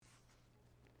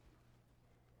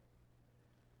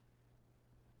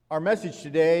Our message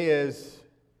today is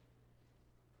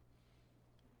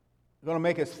going to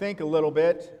make us think a little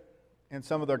bit in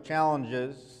some of their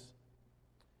challenges.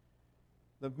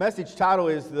 The message title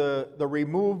is the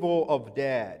removal of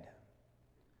Dad.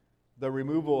 The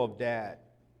removal of Dad.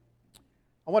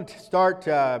 I want to start,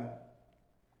 I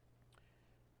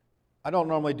don't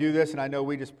normally do this, and I know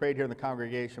we just prayed here in the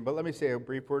congregation, but let me say a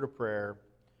brief word of prayer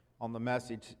on the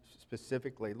message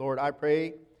specifically. Lord, I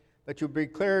pray that you bring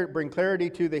clarity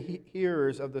to the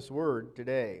hearers of this word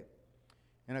today.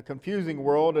 In a confusing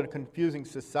world and a confusing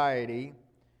society,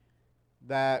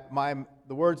 that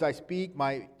the words I speak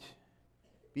might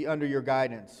be under your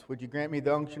guidance. Would you grant me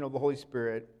the unction of the Holy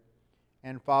Spirit?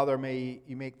 And Father, may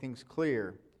you make things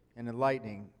clear and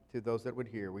enlightening to those that would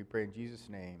hear. We pray in Jesus'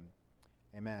 name.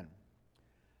 Amen.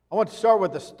 I want to start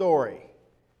with the story.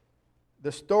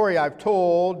 The story I've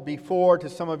told before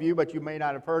to some of you, but you may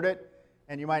not have heard it,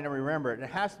 and you might not remember it. And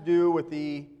it has to do with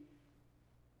a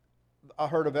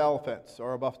herd of elephants,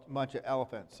 or a bunch of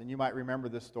elephants. And you might remember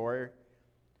this story.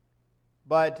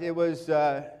 But it was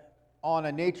on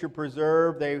a nature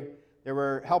preserve. They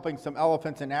were helping some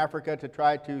elephants in Africa to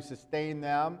try to sustain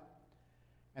them.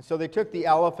 And so they took the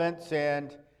elephants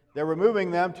and they're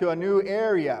moving them to a new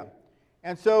area.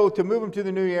 And so to move them to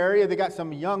the new area, they got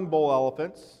some young bull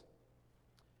elephants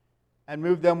and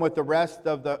moved them with the rest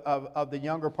of the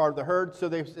younger part of the herd. So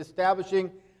they're establishing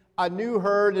a new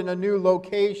herd in a new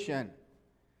location.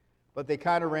 But they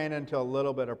kind of ran into a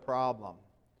little bit of problem.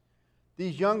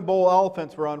 These young bull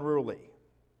elephants were unruly.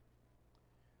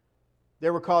 They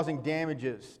were causing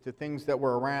damages to things that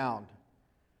were around.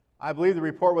 I believe the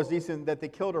report was decent that they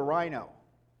killed a rhino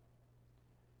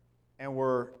and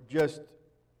were just,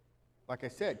 like I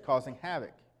said, causing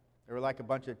havoc. They were like a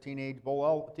bunch of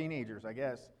teenagers, I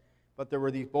guess. But there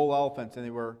were these bull elephants, and they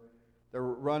were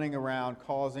running around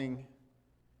causing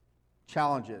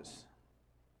challenges.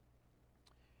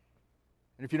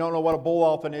 And if you don't know what a bull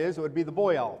elephant is, it would be the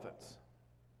boy elephants.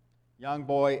 Young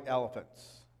boy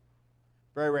elephants.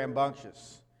 Very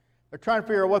rambunctious. They're trying to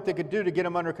figure out what they could do to get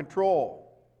them under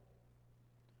control.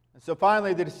 And so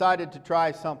finally they decided to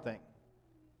try something.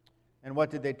 And what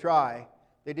did they try?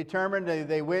 They determined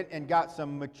they went and got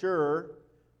some mature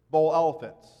bull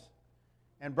elephants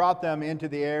and brought them into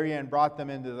the area and brought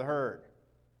them into the herd.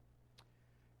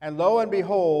 And lo and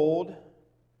behold,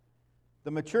 the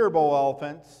mature bull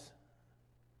elephants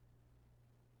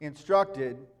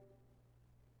instructed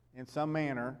in some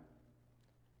manner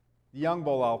the young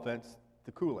bull elephants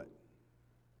to cool it.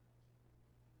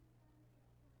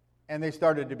 And they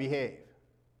started to behave.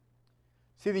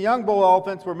 See, the young bull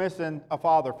elephants were missing a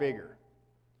father figure.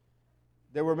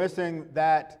 They were missing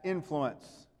that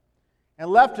influence. And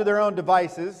left to their own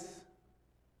devices,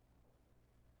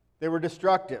 they were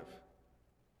destructive.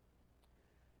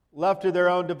 Left to their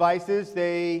own devices,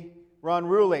 they were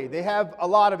unruly. They have a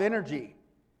lot of energy.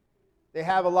 They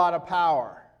have a lot of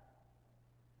power.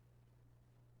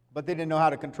 But they didn't know how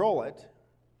to control it.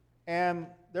 And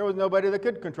there was nobody that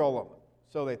could control them,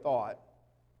 so they thought.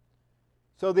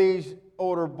 So these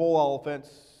older bull elephants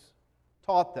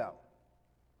taught them.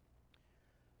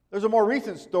 There's a more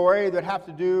recent story that has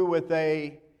to do with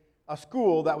a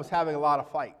school that was having a lot of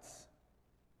fights.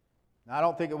 Now, I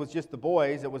don't think it was just the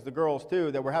boys, it was the girls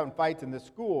too, that were having fights in this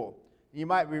school. You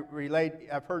might relate,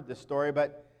 I've heard this story,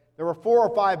 but there were 4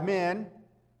 or 5 men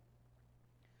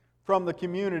from the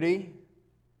community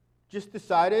just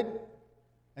decided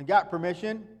and got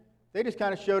permission. They just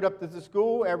kind of showed up to the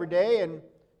school every day and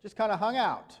just kind of hung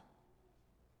out.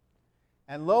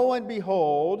 And lo and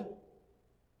behold,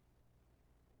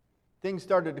 things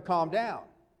started to calm down.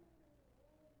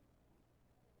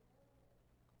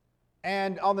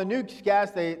 And on the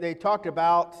newscast, they talked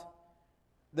about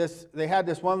this. They had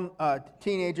this one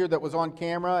teenager that was on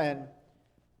camera,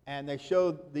 and they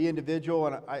showed the individual,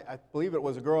 and I believe it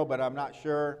was a girl, but I'm not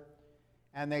sure.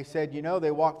 And they said,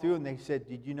 they walked through and they said,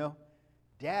 did you know,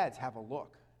 dads have a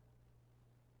look.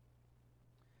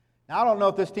 Now, I don't know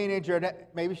if this teenager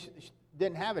maybe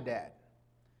didn't have a dad.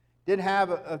 Didn't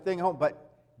have a thing at home, but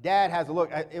Dad has a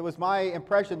look. It was my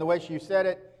impression, the way she said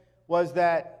it, was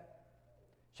that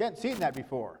she hadn't seen that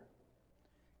before.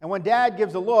 And when Dad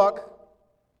gives a look,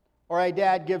 or a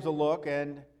dad gives a look,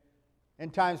 and in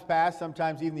times past,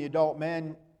 sometimes even the adult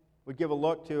men would give a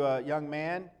look to a young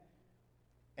man,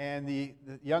 and the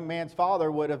young man's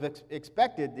father would have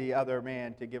expected the other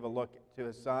man to give a look to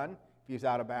his son if he's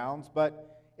out of bounds,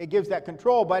 but it gives that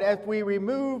control. But if we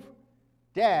remove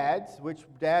dads, which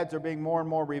dads are being more and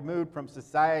more removed from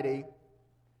society,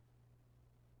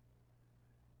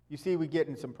 you see we get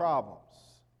in some problems.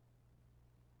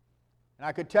 And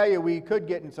I could tell you we could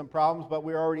get in some problems, but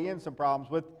we're already in some problems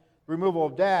with removal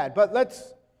of dad. But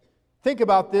let's think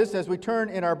about this as we turn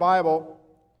in our Bible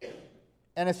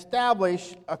and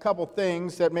establish a couple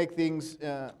things that make things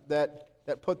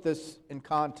that put this in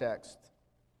context.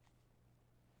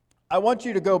 I want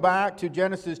you to go back to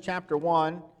Genesis chapter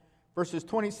 1, verses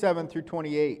 27 through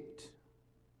 28.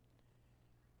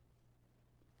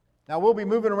 Now, we'll be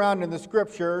moving around in the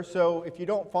Scripture, so if you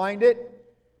don't find it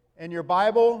in your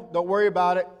Bible, don't worry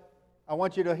about it. I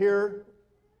want you to hear,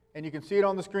 and you can see it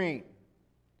on the screen,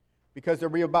 because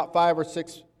there'll be about 5 or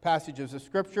 6 passages of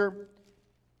Scripture.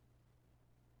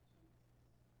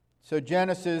 So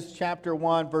Genesis chapter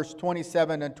 1, verse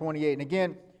 27 and 28. And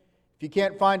again, if you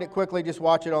can't find it quickly, just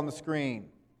watch it on the screen.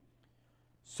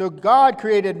 So God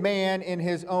created man in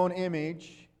his own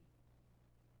image.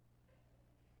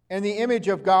 In the image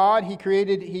of God, he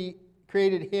created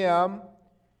him.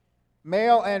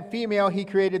 Male and female, he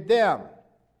created them.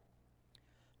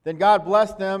 Then God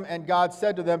blessed them, and God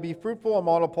said to them, "Be fruitful and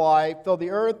multiply, fill the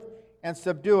earth and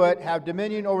subdue it, have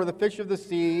dominion over the fish of the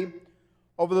sea,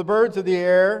 over the birds of the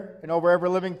air, and over every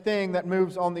living thing that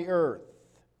moves on the earth."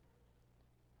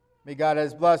 May God add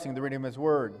his blessing, the reading of his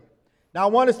word. Now I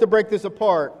want us to break this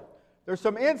apart. There's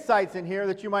some insights in here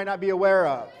that you might not be aware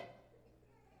of.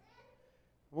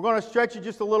 We're going to stretch it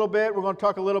just a little bit. We're going to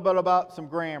talk a little bit about some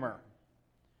grammar,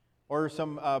 or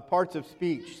some parts of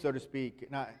speech, so to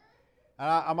speak.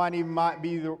 I might even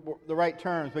be the right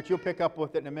terms, but you'll pick up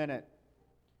with it in a minute.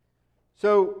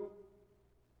 So,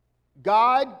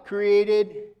 God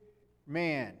created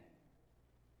man.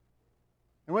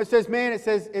 And when it says man, it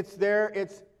says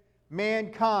it's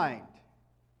mankind.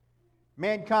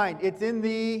 Mankind. It's in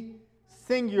the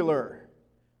singular.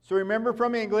 So remember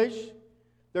from English,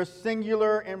 there's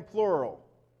singular and plural.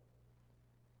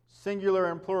 Singular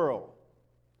and plural.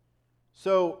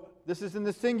 So this is in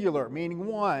the singular, meaning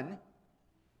one.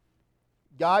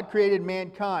 God created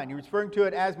mankind. He's referring to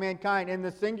it as mankind in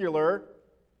the singular,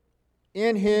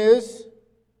 in his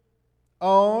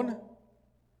own,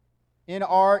 in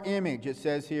our image, it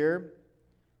says here.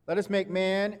 Let us make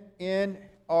man in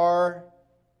our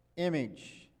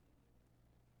image.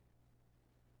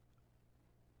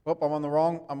 Oh, I'm on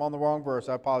the wrong verse.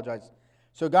 I apologize.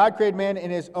 So God created man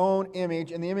in his own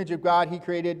image. In the image of God, he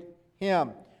created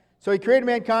him. So he created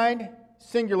mankind,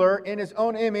 singular, in his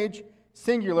own image,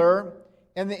 singular.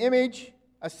 And the image,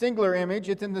 a singular image,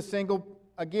 it's in the single,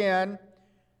 again,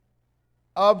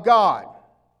 of God,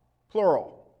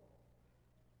 plural.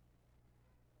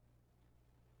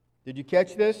 Did you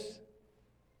catch this?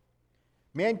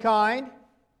 Mankind,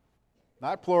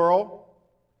 not plural.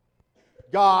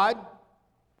 God,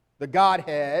 the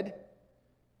Godhead,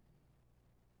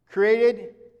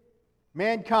 created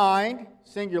mankind,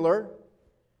 singular,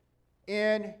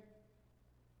 in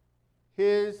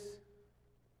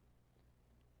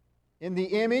the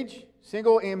image,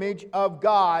 single image of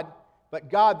God, but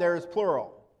God there is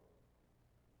plural.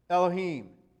 Elohim.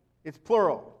 It's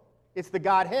plural. It's the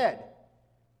Godhead.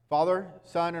 Father,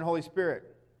 Son, and Holy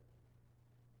Spirit.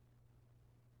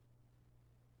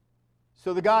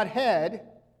 So the Godhead,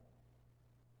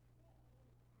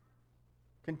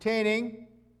 containing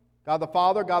God the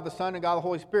Father, God the Son, and God the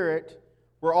Holy Spirit,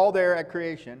 were all there at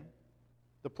creation.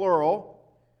 The plural.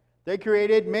 They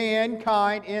created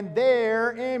mankind in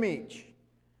their image.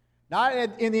 Not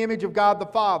in the image of God the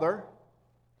Father,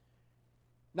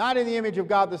 not in the image of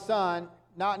God the Son,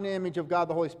 not in the image of God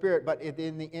the Holy Spirit, but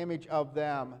in the image of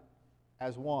them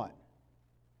as one.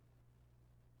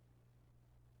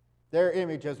 Their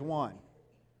image as one.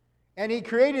 And he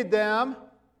created them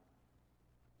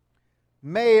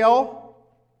male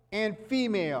and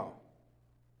female.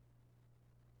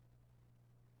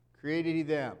 Created he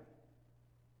them.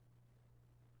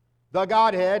 The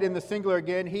Godhead, in the singular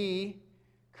again, he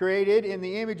created in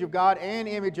the image of God and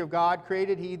image of God,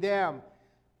 created he them.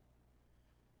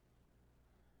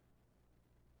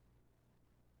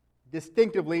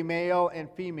 Distinctively male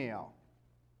and female.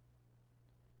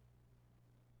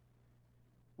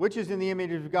 Which is in the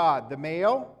image of God, the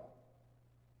male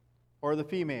or the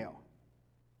female?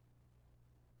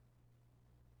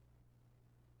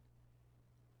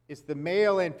 It's the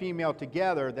male and female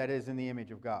together that is in the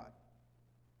image of God.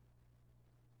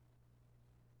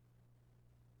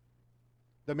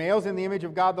 The male's in the image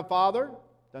of God the Father.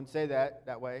 Doesn't say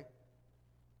that way.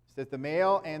 It says the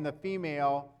male and the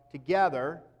female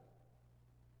together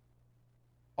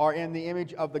are in the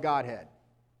image of the Godhead.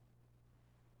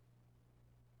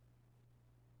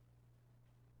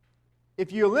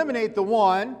 If you eliminate the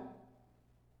one,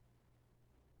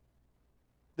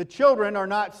 the children are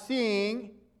not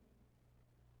seeing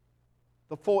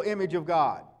the full image of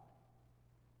God.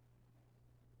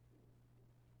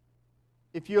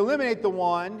 If you eliminate the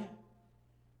one,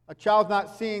 a child's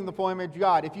not seeing the full image of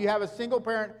God. If you have a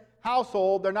single-parent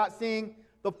household, they're not seeing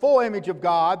the full image of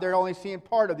God. They're only seeing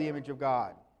part of the image of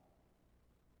God.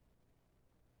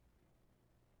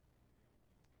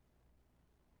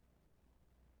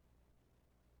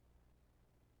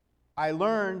 I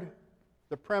learned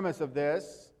the premise of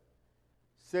this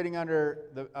sitting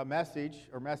under a message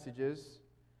or messages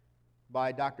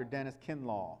by Dr. Dennis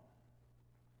Kinlaw.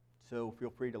 So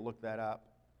feel free to look that up.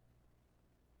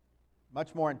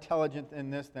 Much more intelligent in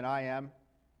this than I am.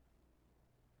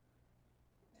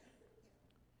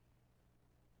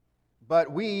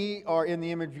 But we are in the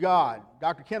image of God.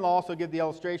 Dr. Kinlaw also gave the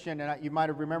illustration, and you might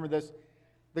have remembered this.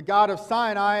 The God of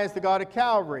Sinai is the God of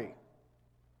Calvary.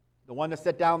 The one that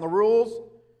set down the rules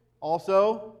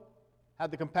also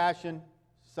had the compassion.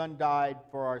 Son died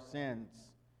for our sins.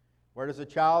 Where does a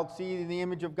child see the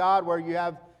image of God? Where you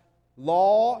have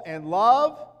law and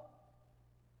love.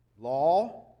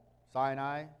 Law,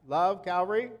 Sinai, love,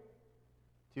 Calvary,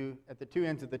 at the two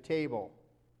ends of the table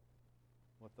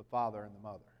with the father and the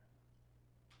mother.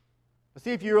 But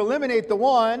see, if you eliminate the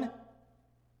one,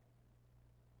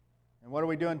 and what are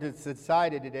we doing to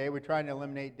society today? We're trying to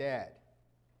eliminate dad.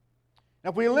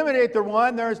 Now, if we eliminate the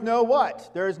one, there is no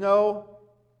what? There is no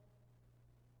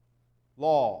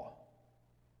law.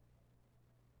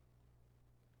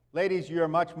 Ladies, you are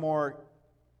much more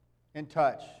in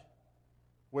touch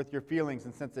with your feelings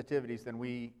and sensitivities than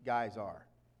we guys are.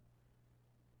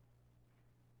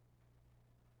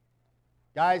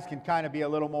 Guys can kind of be a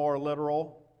little more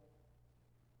literal.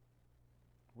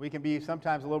 We can be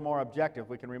sometimes a little more objective.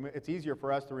 It's easier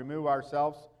for us to remove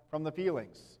ourselves from the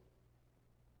feelings.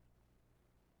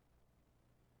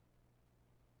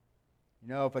 You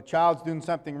know, if a child's doing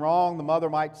something wrong, the mother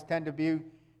might tend to be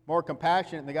more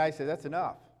compassionate, and the guy says, that's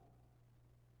enough.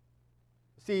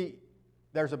 See,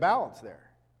 there's a balance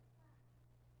there.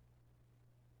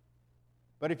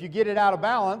 But if you get it out of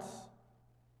balance,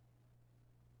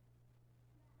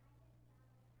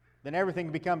 then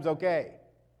everything becomes okay.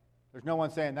 There's no one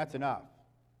saying that's enough.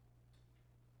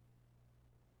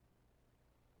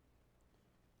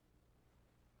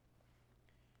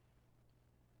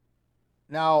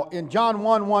 Now, in John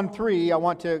 1:1-3, I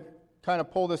want to kind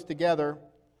of pull this together,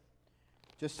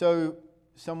 just so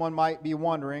someone might be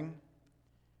wondering.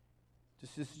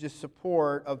 This is just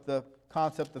support of the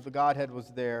concept of the Godhead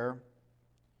was there.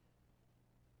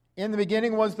 In the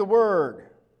beginning was the Word.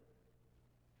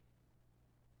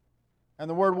 And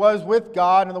the Word was with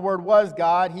God, and the Word was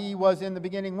God. He was in the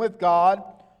beginning with God.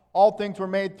 All things were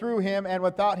made through Him, and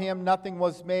without Him nothing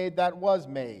was made that was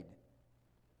made.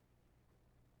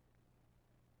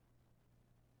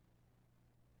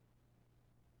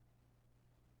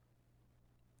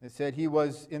 It said He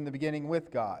was in the beginning with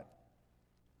God.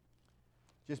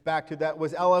 Just back to that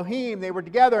was Elohim. They were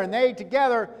together, and they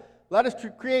together let us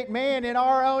create man in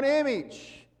our own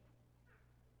image.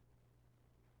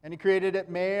 And He created it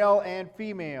male and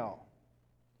female.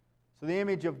 So the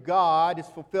image of God is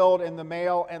fulfilled in the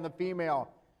male and the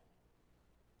female.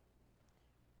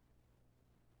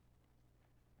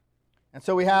 And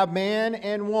so we have man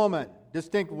and woman,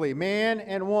 distinctively, man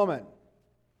and woman.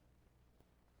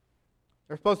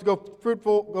 They're supposed to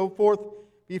go forth,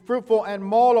 be fruitful and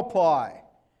multiply.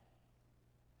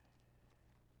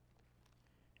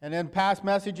 And in past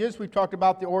messages, we've talked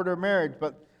about the order of marriage,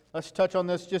 but let's touch on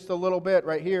this just a little bit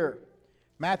right here.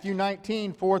 Matthew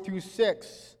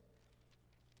 19:4-6.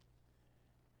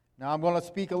 Now I'm going to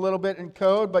speak a little bit in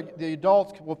code, but the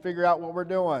adults will figure out what we're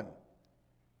doing.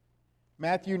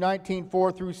 Matthew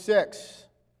 19:4-6.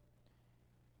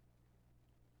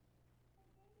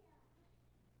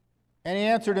 And He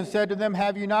answered and said to them,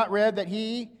 have you not read that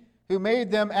He who made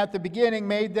them at the beginning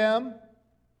made them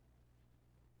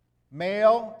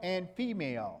male and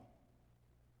female?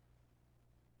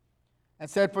 And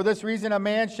said, for this reason a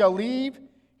man shall leave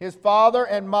his father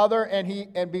and mother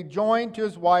and be joined to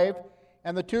his wife,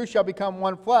 and the two shall become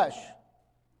one flesh.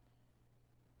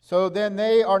 So then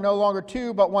they are no longer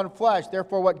two, but one flesh.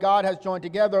 Therefore what God has joined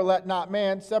together, let not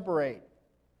man separate.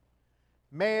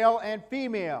 Male and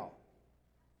female.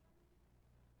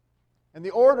 And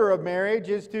the order of marriage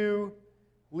is to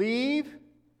leave,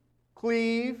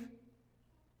 cleave,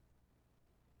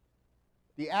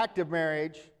 the act of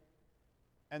marriage,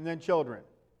 and then children.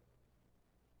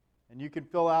 And you can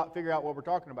figure out what we're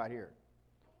talking about here.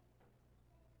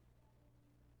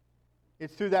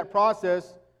 It's through that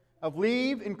process of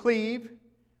leave and cleave,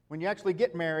 when you actually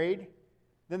get married,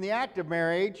 then the act of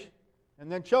marriage, and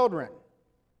then children.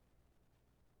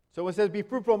 So when it says be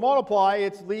fruitful and multiply,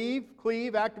 it's leave,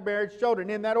 cleave, act of marriage, children,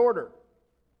 in that order.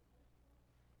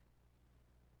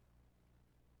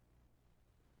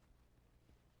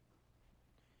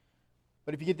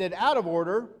 But if you get that out of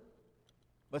order,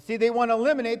 but see, they want to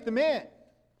eliminate the men.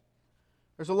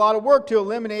 There's a lot of work to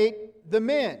eliminate the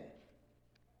men.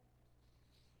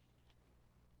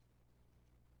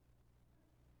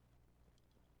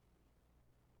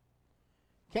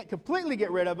 Can't completely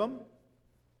get rid of them.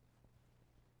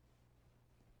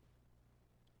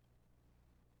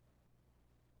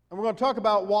 And we're going to talk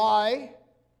about why.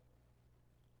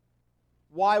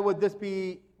 Why would this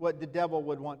be what the devil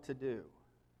would want to do?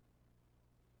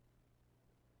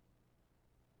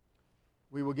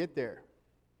 We will get there.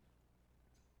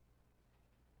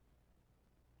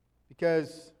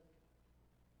 Because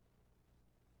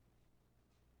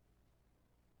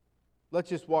let's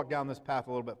just walk down this path a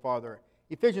little bit farther.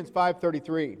 Ephesians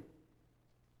 5:33.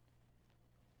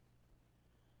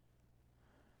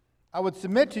 I would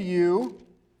submit to you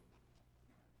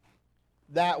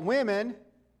that women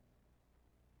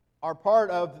are part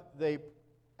of the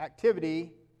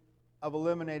activity of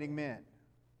eliminating men.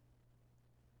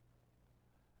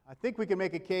 I think we can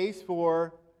make a case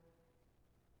for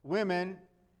women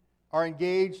are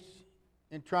engaged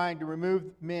in trying to remove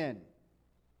men,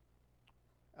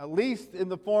 at least in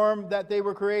the form that they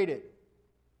were created.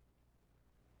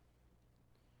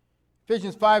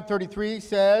 Ephesians 5:33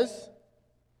 says,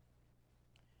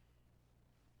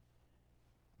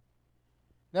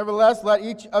 nevertheless, let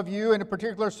each of you in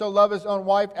particular so love his own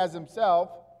wife as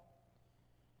himself,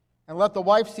 and let the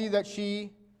wife see that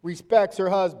she respects her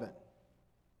husband.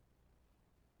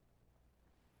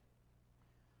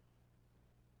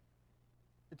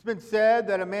 It's been said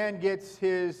that a man gets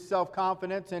his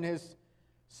self-confidence and his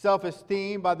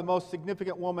self-esteem by the most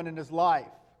significant woman in his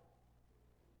life.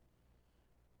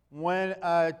 When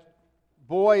a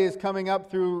boy is coming up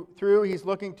through, he's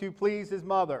looking to please his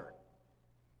mother.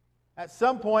 At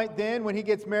some point then, when he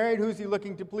gets married, who's he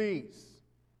looking to please?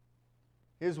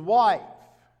 His wife.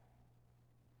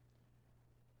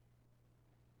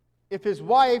 If his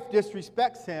wife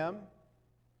disrespects him,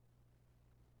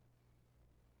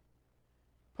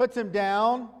 puts him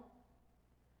down,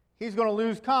 he's going to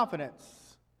lose confidence.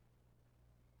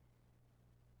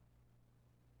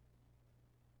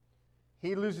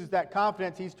 He loses that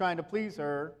confidence. He's trying to please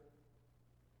her.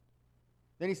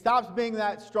 Then he stops being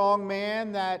that strong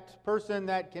man, that person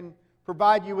that can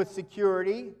provide you with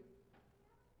security.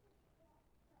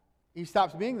 He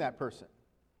stops being that person.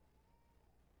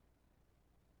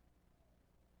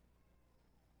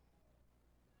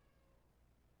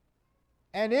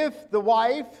 And if the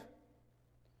wife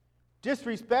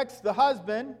disrespects the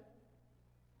husband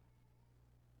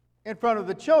in front of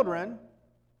the children,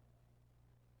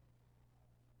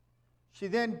 she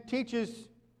then teaches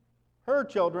her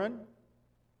children,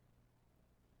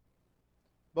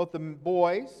 both the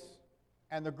boys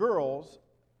and the girls,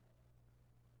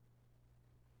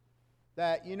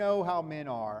 that you know how men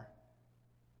are.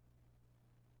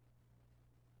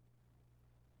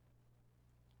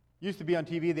 Used to be on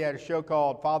TV, they had a show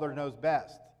called Father Knows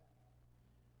Best.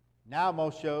 Now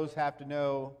most shows have to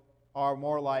know, are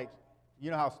more like,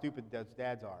 you know how stupid those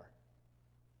dads are.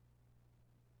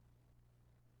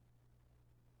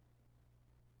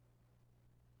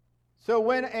 So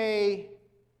when a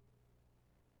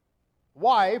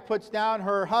wife puts down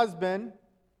her husband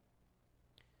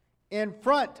in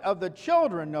front of the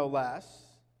children, no less,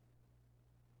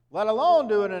 let alone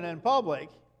doing it in public,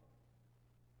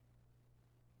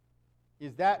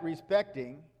 is that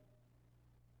respecting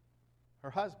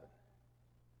her husband?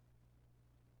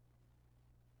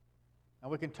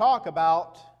 And we can talk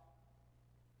about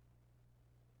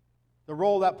the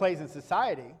role that plays in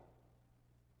society,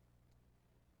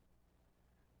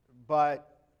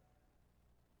 but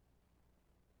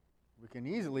we can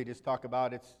easily just talk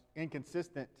about it's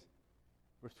inconsistent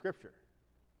with Scripture.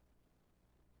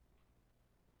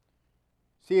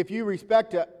 See, if you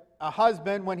respect a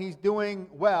husband when he's doing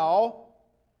well,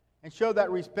 and show that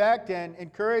respect and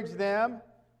encourage them,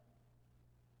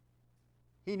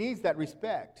 he needs that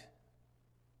respect.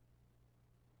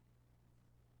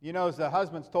 You know, as the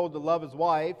husband's told to love his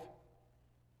wife,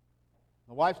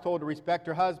 the wife's told to respect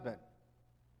her husband.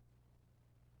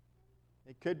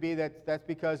 It could be that that's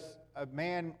because a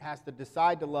man has to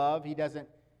decide to love. He doesn't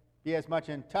be as much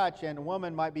in touch, and a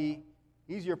woman might be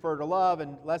easier for her to love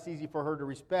and less easy for her to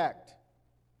respect.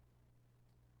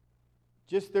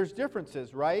 Just there's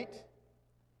differences, right?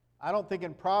 I don't think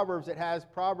in Proverbs it has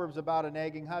Proverbs about a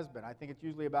nagging husband. I think it's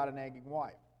usually about a nagging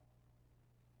wife.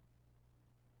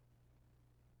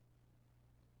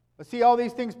 But see, all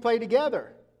these things play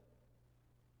together.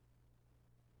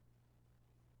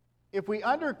 If we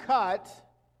undercut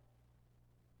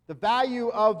the value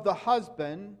of the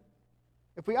husband,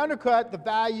 if we undercut the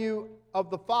value of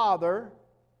the father,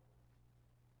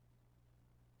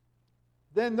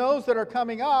 then those that are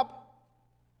coming up,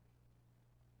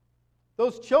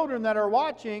 those children that are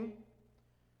watching,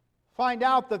 find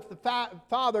out that the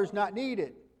father's not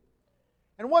needed.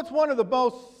 And what's one of the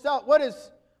most, what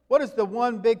is the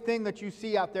one big thing that you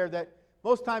see out there that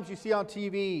most times you see on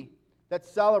TV that's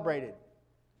celebrated?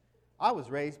 I was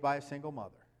raised by a single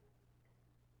mother.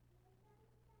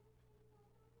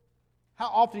 How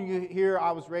often you hear,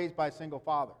 I was raised by a single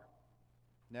father?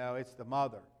 No, it's the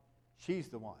mother. She's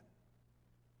the one.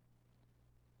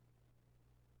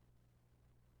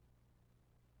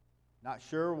 Not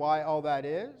sure why all that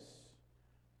is,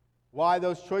 why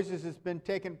those choices has been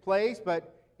taking place,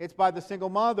 but it's by the single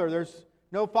mother. There's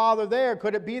no father there.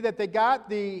 Could it be that they got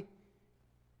the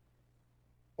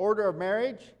order of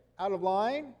marriage out of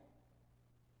line?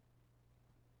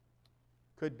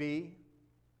 Could be.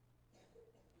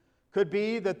 Could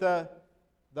be that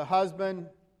the husband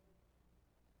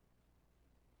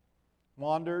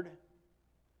wandered.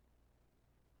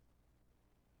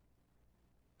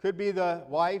 Could be the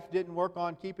wife didn't work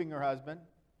on keeping her husband.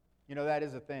 You know, that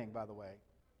is a thing, by the way.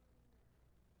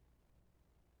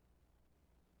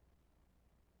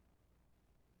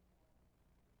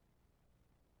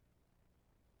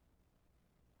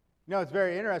 You know, it's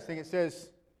very interesting. It says,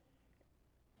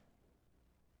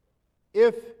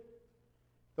 if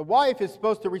the wife is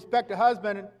supposed to respect the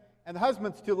husband and the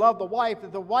husband's to love the wife,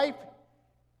 if the wife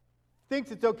thinks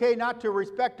it's okay not to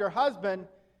respect her husband,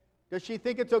 does she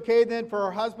think it's okay then for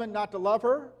her husband not to love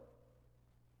her?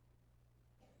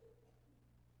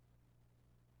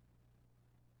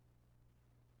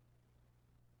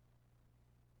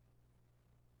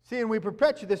 See, and we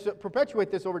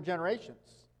perpetuate this over generations.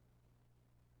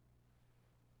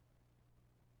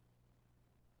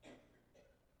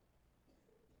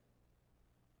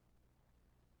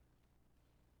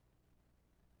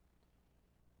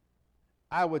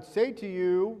 I would say to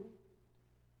you,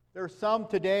 there's some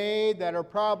today that are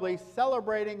probably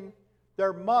celebrating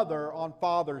their mother on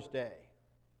Father's Day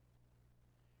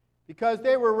because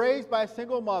they were raised by a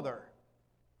single mother.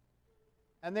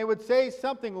 And they would say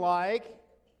something like,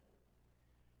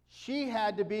 she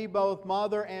had to be both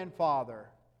mother and father.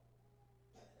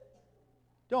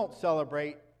 Don't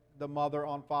celebrate the mother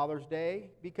on Father's Day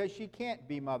because she can't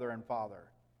be mother and father.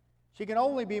 She can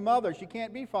only be mother. She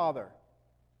can't be father.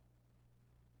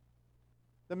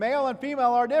 The male and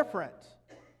female are different.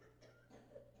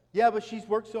 Yeah, but she's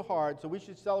worked so hard, so we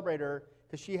should celebrate her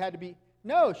because she had to be.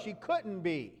 No, she couldn't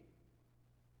be.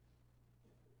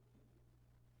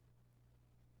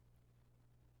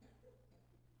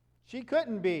 She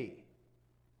couldn't be.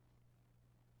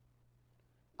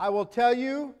 I will tell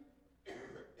you,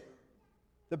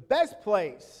 the best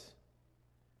place,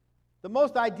 the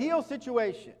most ideal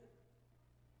situation,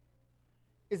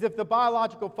 is if the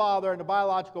biological father and the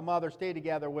biological mother stay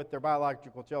together with their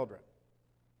biological children.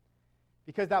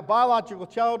 Because that biological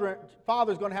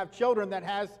father is going to have children that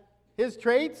has his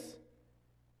traits,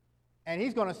 and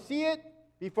he's going to see it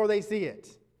before they see it.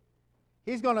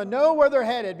 He's going to know where they're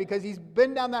headed because he's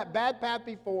been down that bad path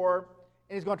before,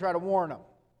 and he's going to try to warn them.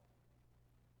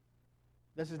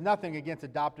 This is nothing against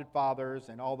adopted fathers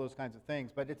and all those kinds of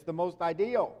things, but it's the most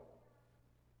ideal.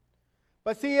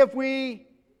 But see, if we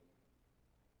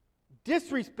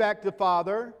disrespect the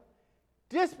father,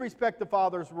 disrespect the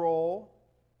father's role,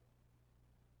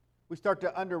 we start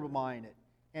to undermine it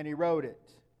and erode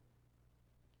it.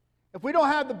 If we don't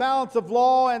have the balance of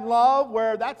law and love,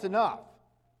 where that's enough.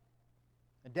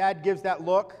 And dad gives that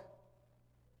look.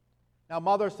 Now,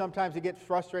 mothers sometimes it gets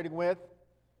frustrating with.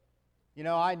 You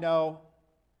know, I know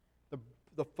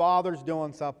the father's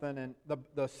doing something and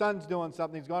the son's doing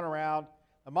something. He's going around.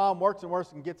 The mom works and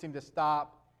works and gets him to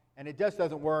stop, and it just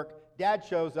doesn't work. Dad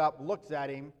shows up, looks at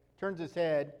him, turns his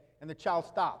head, and the child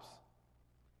stops.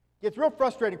 Gets real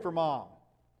frustrating for mom.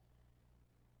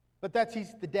 But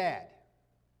he's the dad.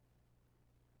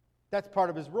 That's part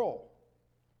of his role.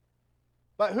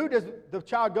 But who does the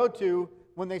child go to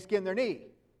when they skin their knee?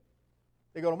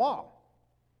 They go to mom.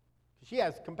 She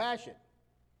has compassion.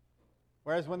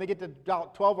 Whereas when they get to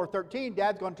 12 or 13,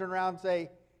 dad's going to turn around and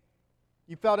say,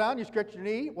 you fell down, you scratched your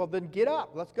knee? Well, then get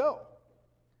up. Let's go.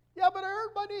 Yeah, but I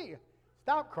hurt my knee.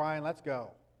 Stop crying. Let's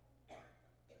go.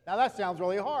 Now that sounds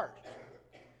really harsh.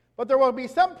 But there will be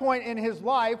some point in his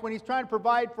life when he's trying to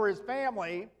provide for his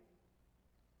family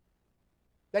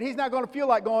that he's not going to feel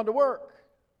like going to work.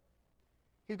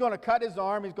 He's going to cut his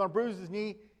arm. He's going to bruise his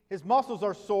knee. His muscles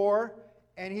are sore.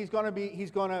 And he's going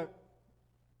to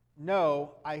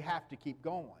know, I have to keep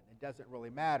going. It doesn't really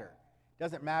matter. It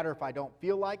doesn't matter if I don't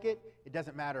feel like it. It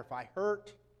doesn't matter if I hurt.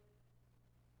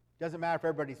 It doesn't matter if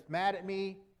everybody's mad at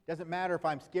me. It doesn't matter if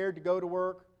I'm scared to go to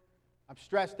work. I'm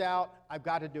stressed out. I've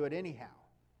got to do it anyhow.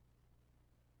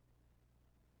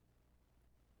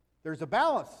 There's a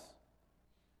balance.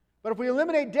 But if we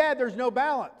eliminate dad, there's no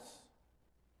balance.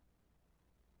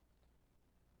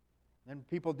 Then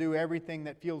people do everything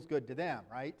that feels good to them,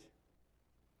 right?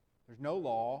 There's no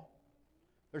law.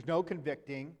 There's no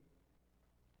convicting.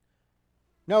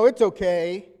 No, it's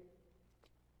okay.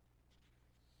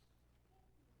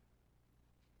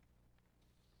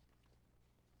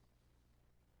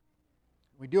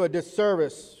 We do a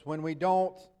disservice when we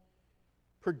don't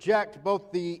project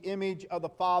both the image of the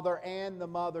father and the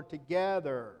mother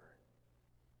together.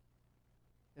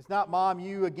 It's not mom,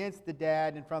 you against the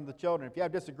dad in front of the children. If you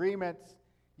have disagreements,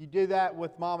 you do that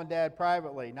with mom and dad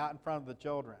privately, not in front of the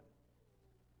children.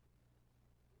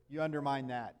 You undermine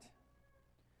that.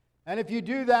 And if you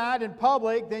do that in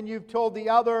public, then you've told the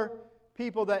other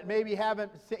people that maybe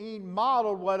haven't seen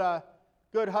modeled what a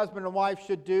good husband and wife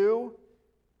should do,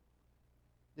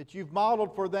 that you've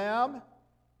modeled for them.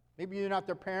 Maybe you're not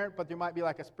their parent, but they might be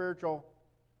like a spiritual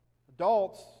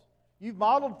adults. You've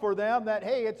modeled for them that,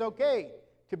 hey, it's okay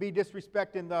to be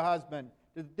disrespecting the husband,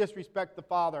 to disrespect the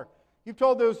father. You've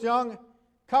told those young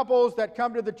couples that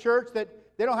come to the church that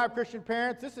they don't have Christian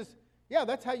parents,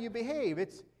 that's how you behave.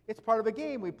 It's part of a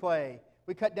game we play.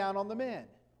 We cut down on the men.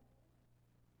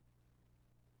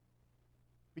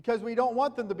 Because we don't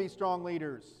want them to be strong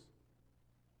leaders.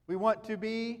 We want to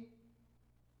be...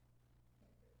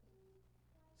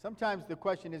 Sometimes the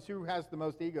question is, who has the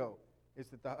most ego?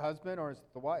 Is it the husband or is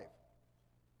it the wife?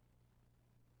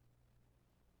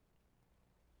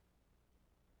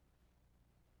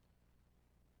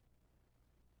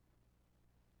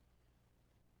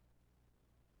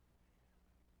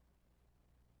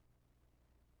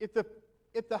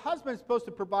 If the husband is supposed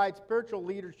to provide spiritual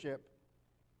leadership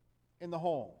in the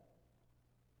home,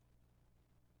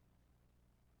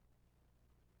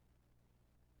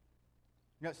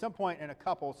 at some point in a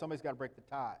couple, somebody's got to break the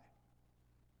tie.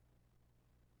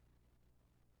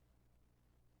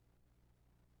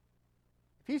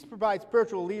 If he's to provide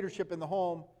spiritual leadership in the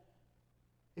home,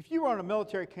 if you were on a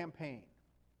military campaign,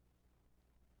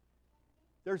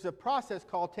 there's a process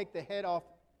called cut the head off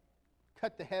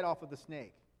of the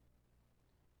snake.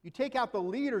 You take out the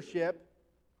leadership,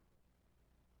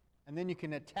 and then you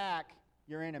can attack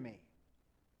your enemy.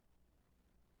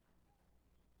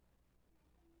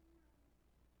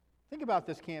 Think about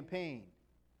this campaign,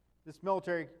 this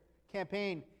military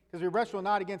campaign, because we wrestle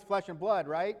not against flesh and blood,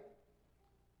 right?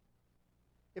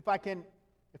 If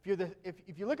you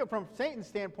look at it from Satan's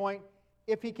standpoint,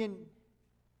 if he can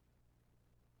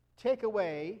take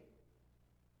away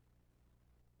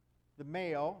the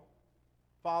male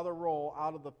father role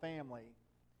out of the family,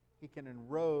 he can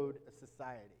erode a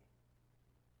society.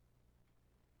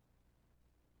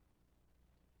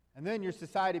 And then your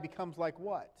society becomes like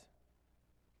what?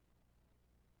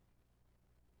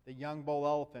 The young bull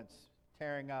elephants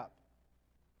tearing up,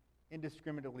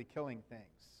 indiscriminately killing things.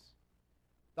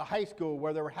 The high school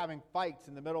where they were having fights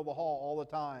in the middle of the hall all the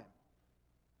time.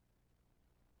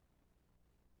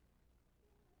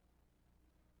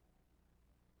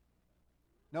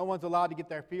 No one's allowed to get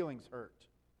their feelings hurt.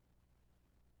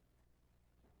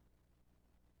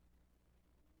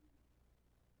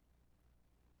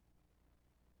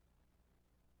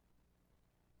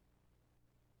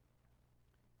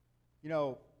 You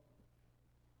know,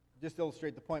 just to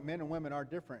illustrate the point, men and women are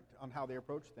different on how they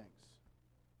approach things.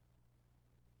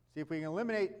 See, if we can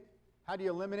eliminate, how do you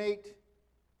eliminate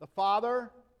the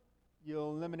father?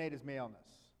 You'll eliminate his maleness.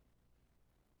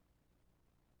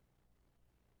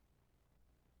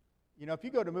 You know, if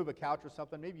you go to move a couch or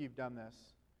something, maybe you've done this,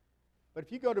 but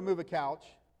if you go to move a couch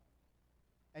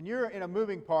and you're in a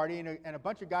moving party and a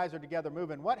bunch of guys are together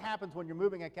moving, what happens when you're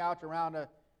moving a couch around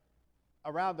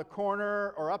the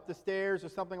corner or up the stairs or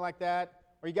something like that,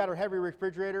 or you got a heavy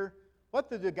refrigerator?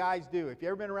 What do the guys do? If you've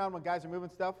ever been around when guys are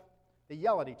moving stuff, they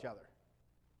yell at each other.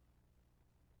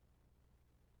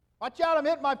 Watch out, I'm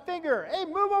hitting my finger. Hey,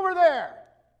 move over there.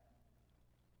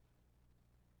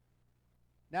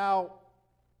 Now,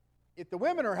 if the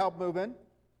women are help moving,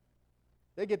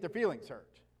 they get their feelings hurt.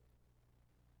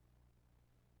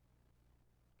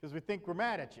 Because we think we're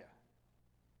mad at you.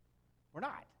 We're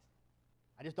not.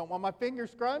 I just don't want my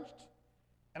fingers scrunched,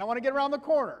 and I want to get around the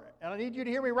corner. And I need you to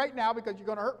hear me right now because you're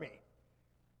going to hurt me.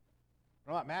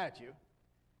 I'm not mad at you.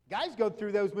 Guys go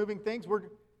through those moving things.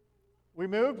 We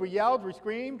moved, we yelled, we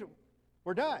screamed,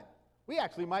 we're done. We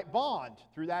actually might bond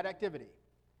through that activity.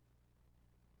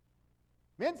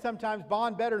 Men sometimes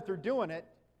bond better through doing it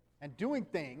and doing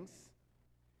things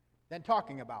than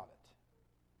talking about it.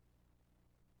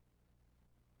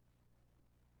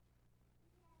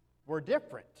 We're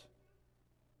different.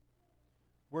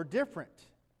 We're different.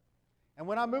 And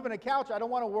when I'm moving a couch, I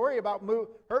don't want to worry about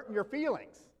hurting your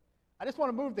feelings. I just want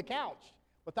to move the couch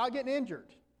without getting injured.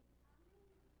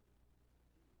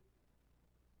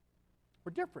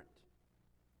 We're different.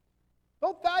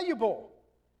 Both valuable.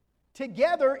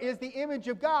 Together is the image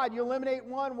of God. You eliminate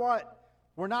one, what?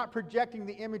 We're not projecting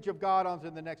the image of God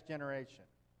onto the next generation.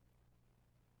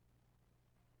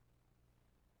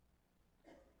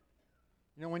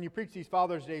 You know, when you preach these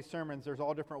Father's Day sermons, there's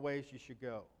all different ways you should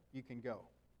go. You can go.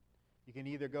 You can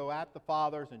either go at the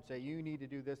fathers and say, you need to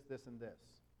do this, this, and this.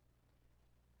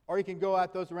 Or you can go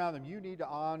at those around them. You need to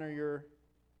honor your...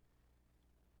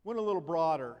 Went a little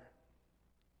broader,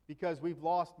 because we've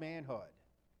lost manhood.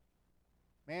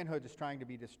 Manhood is trying to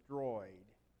be destroyed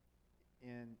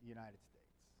in the United States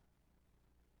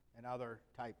and other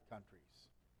type countries.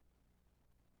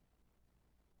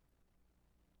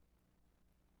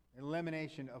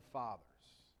 Elimination of fathers.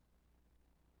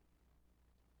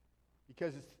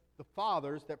 Because it's the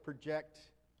fathers that project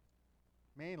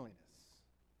manliness.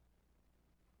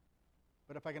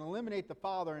 But if I can eliminate the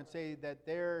father and say that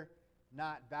they're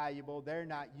not valuable, they're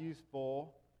not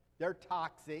useful, they're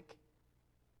toxic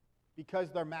because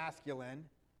they're masculine,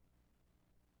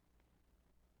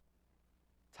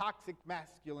 toxic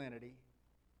masculinity.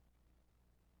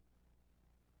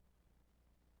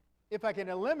 If I can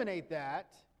eliminate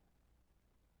that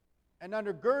and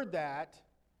undergird that,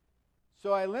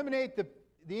 so I eliminate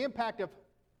the impact of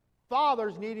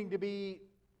fathers needing to be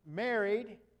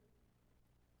married.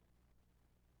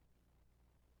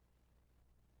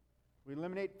 We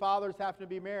eliminate fathers having to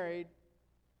be married.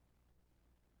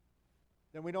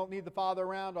 Then we don't need the father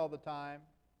around all the time.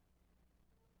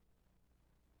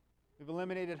 We've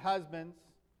eliminated husbands,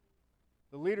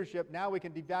 the leadership. Now we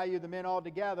can devalue the men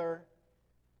altogether,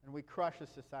 and we crush a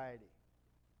society.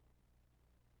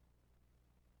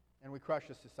 And we crush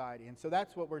a society. And so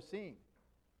that's what we're seeing.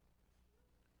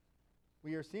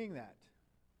 We are seeing that.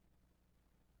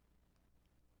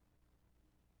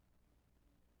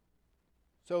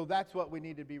 So that's what we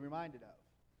need to be reminded of.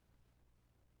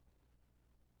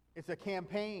 It's a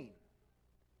campaign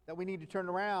that we need to turn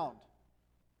around.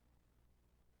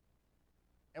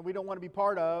 And we don't want to be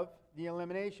part of the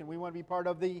elimination. We want to be part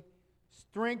of the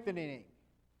strengthening.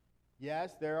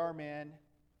 Yes, there are men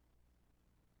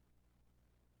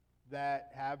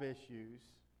that have issues.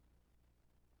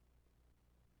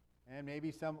 And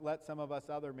maybe let some of us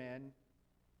other men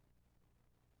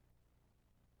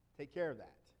take care of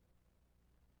that.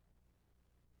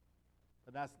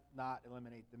 But that's not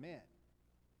eliminate the men.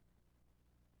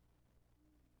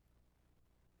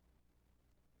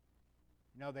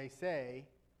 You know, they say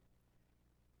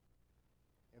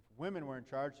if women were in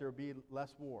charge, there would be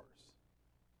less wars.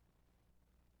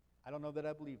 I don't know that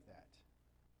I believe that.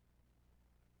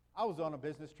 I was on a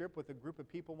business trip with a group of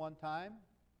people one time,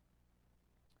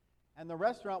 and the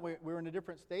restaurant, we were in a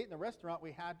different state, and the restaurant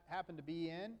we happened to be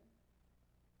in,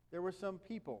 there were some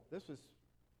people. This was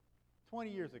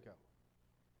 20 years ago.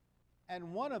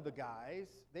 And one of the guys,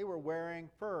 they were wearing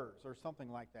furs or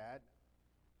something like that.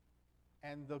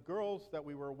 And the girls that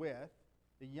we were with,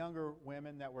 the younger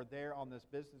women that were there on this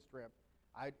business trip,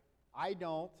 I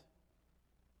don't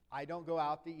go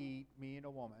out to eat, me and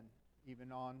a woman,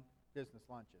 even on business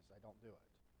lunches. I don't do it.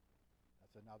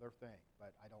 That's another thing,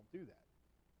 but I don't do that.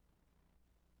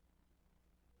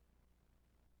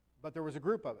 But there was a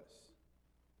group of us.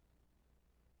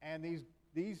 And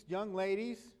these young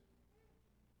ladies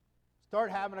start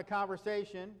having a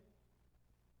conversation,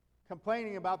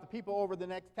 complaining about the people over the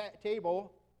next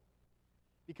table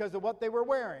because of what they were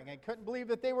wearing and couldn't believe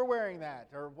that they were wearing that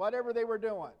or whatever they were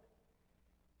doing.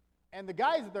 And the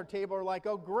guys at their table are like,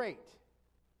 oh, great.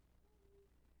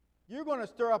 You're going to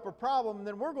stir up a problem, and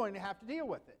then we're going to have to deal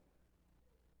with it.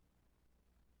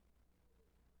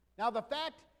 Now, the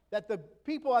fact that the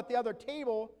people at the other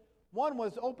table, one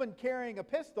was open carrying a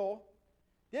pistol,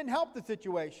 didn't help the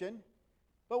situation,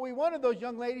 but we wanted those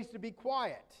young ladies to be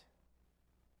quiet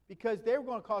because they were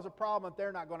going to cause a problem that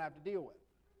they're not going to have to deal with.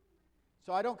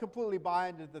 So I don't completely buy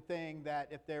into the thing that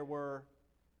if there were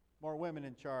more women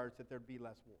in charge, that there'd be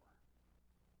less war.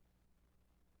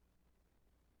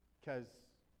 Because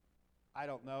I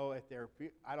don't know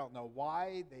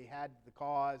why they had the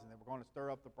cause and they were going to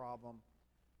stir up the problem.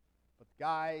 But the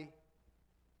guy,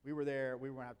 we were there, we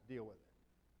were going to have to deal with it.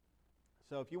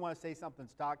 So if you want to say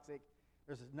something's toxic,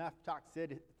 there's enough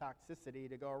toxicity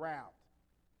to go around.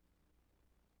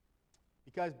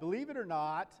 Because believe it or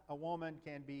not, a woman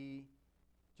can be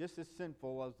just as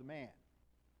sinful as the man.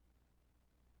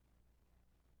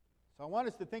 So I want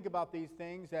us to think about these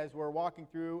things as we're walking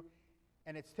through,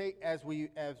 and as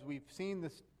we've seen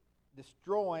this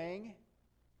destroying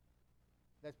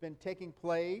that's been taking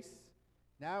place.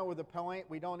 Now we're the point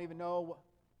we don't even know.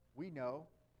 We know.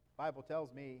 The Bible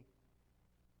tells me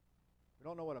we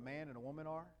don't know what a man and a woman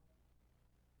are.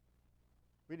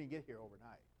 We didn't get here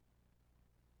overnight.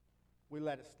 We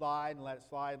let it slide and let it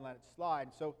slide and let it slide.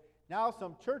 And so now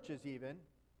some churches even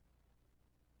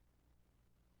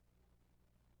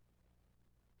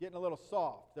getting a little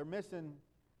soft. They're missing,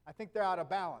 I think they're out of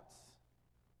balance.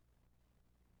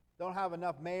 Don't have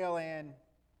enough male and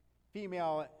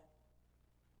female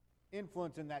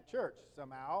influence in that church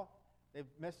somehow. They've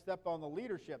messed up on the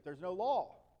leadership. There's no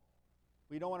law.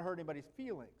 We don't want to hurt anybody's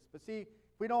feelings. But see, if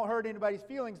we don't hurt anybody's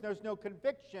feelings, there's no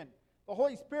conviction. The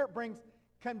Holy Spirit brings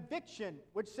conviction,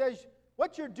 which says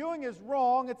what you're doing is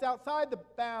wrong. It's outside the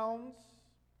bounds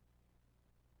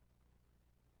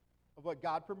of what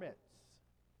God permits.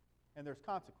 And there's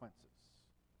consequences.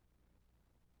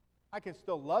 I can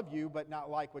still love you, but not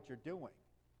like what you're doing.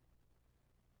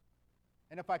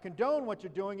 And if I condone what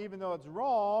you're doing, even though it's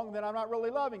wrong, then I'm not really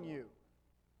loving you.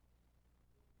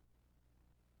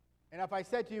 And if I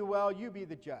said to you, well, you be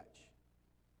the judge,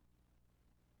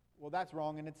 well, that's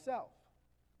wrong in itself.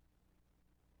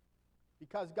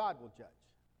 Because God will judge.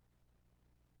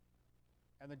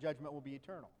 And the judgment will be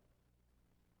eternal.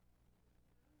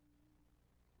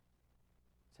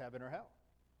 It's heaven or hell.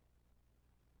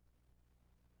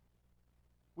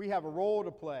 We have a role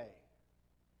to play.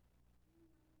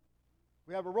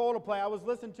 We have a role to play. I was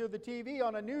listening to the TV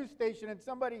on a news station, and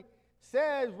somebody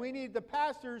says we need the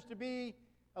pastors to be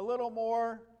a little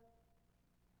more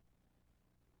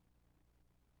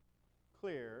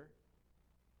clear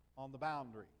on the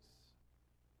boundaries.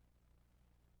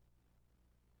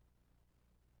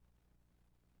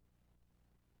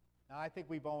 Now, I think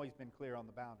we've always been clear on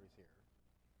the boundaries here.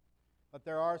 But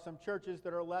there are some churches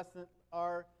that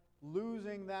are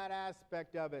losing that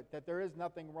aspect of it, that there is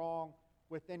nothing wrong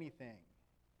with anything.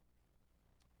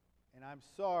 And I'm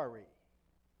sorry.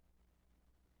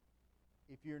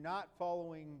 If you're not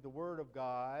following the Word of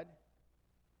God,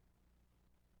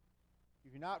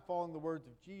 if you're not following the words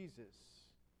of Jesus,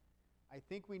 I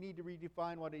think we need to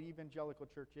redefine what an evangelical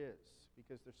church is,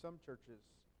 because there's some churches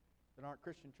that aren't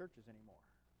Christian churches anymore.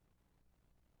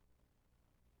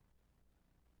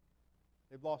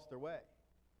 They've lost their way.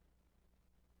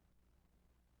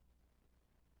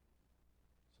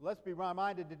 So let's be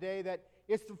reminded today that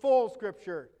it's the full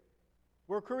Scripture.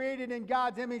 We're created in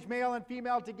God's image, male and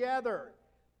female together.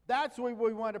 That's what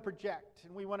we want to project.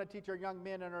 And we want to teach our young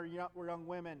men and our young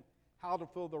women how to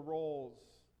fill the roles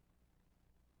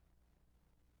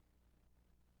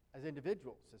as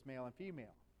individuals, as male and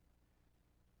female.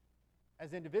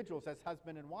 As individuals, as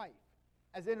husband and wife.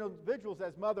 As individuals,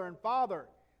 as mother and father.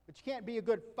 But you can't be a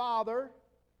good father.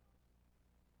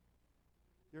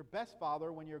 You're best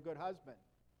father when you're a good husband.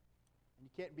 And you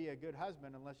can't be a good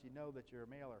husband unless you know that you're a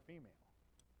male or female.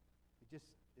 It's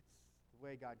the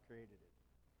way God created it.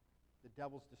 The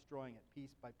devil's destroying it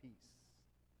piece by piece.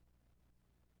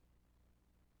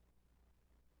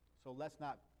 So let's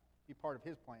not be part of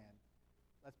his plan.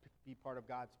 Let's be part of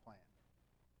God's plan.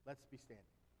 Let's be standing.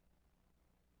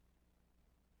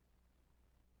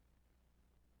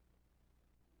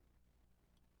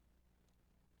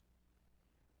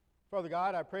 Father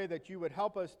God, I pray that you would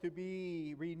help us to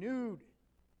be renewed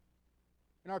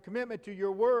in our commitment to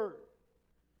your word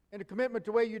and a commitment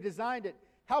to the way you designed it.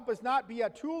 Help us not be a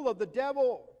tool of the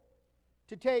devil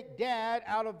to take dad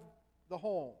out of the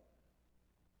home.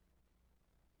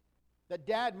 That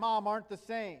dad and mom aren't the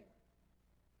same.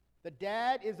 The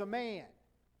dad is a man.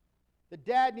 The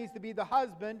dad needs to be the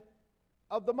husband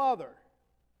of the mother.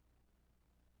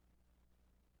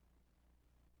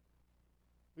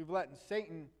 We've let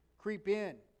Satan creep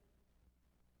in.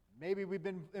 Maybe we've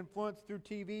been influenced through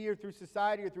TV or through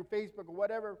society or through Facebook or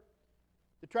whatever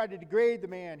to try to degrade the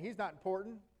man. He's not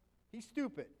important. He's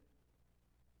stupid.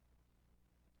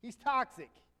 He's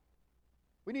toxic.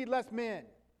 We need less men,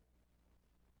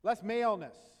 less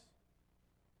maleness.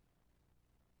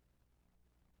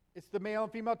 It's the male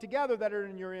and female together that are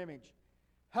in your image.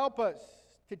 Help us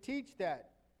to teach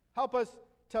that. Help us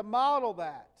to model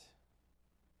that.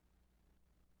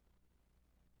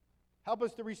 Help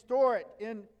us to restore it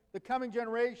in the coming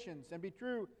generations and be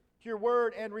true to your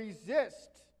word and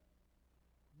resist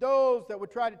those that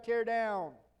would try to tear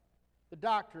down the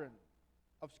doctrine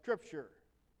of Scripture,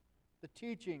 the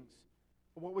teachings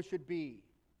of what we should be.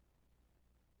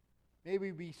 May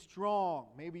we be strong.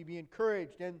 May we be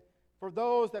encouraged. And for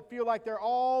those that feel like they're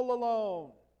all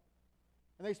alone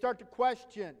and they start to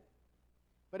question,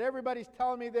 but everybody's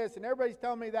telling me this and everybody's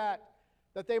telling me that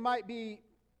they might be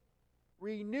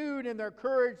renewed in their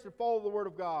courage to follow the Word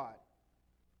of God.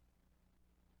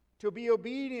 to be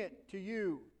obedient to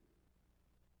you,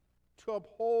 to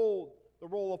uphold the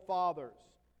role of fathers,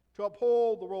 to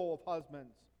uphold the role of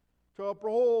husbands, to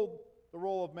uphold the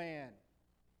role of a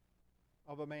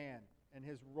man, and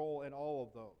his role in all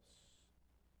of those.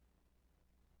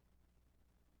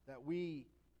 That we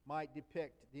might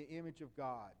depict the image of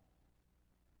God,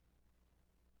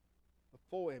 the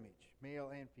full image,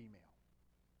 male and female.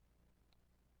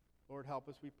 Lord, help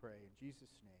us, we pray. In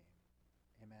Jesus'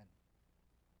 name, amen.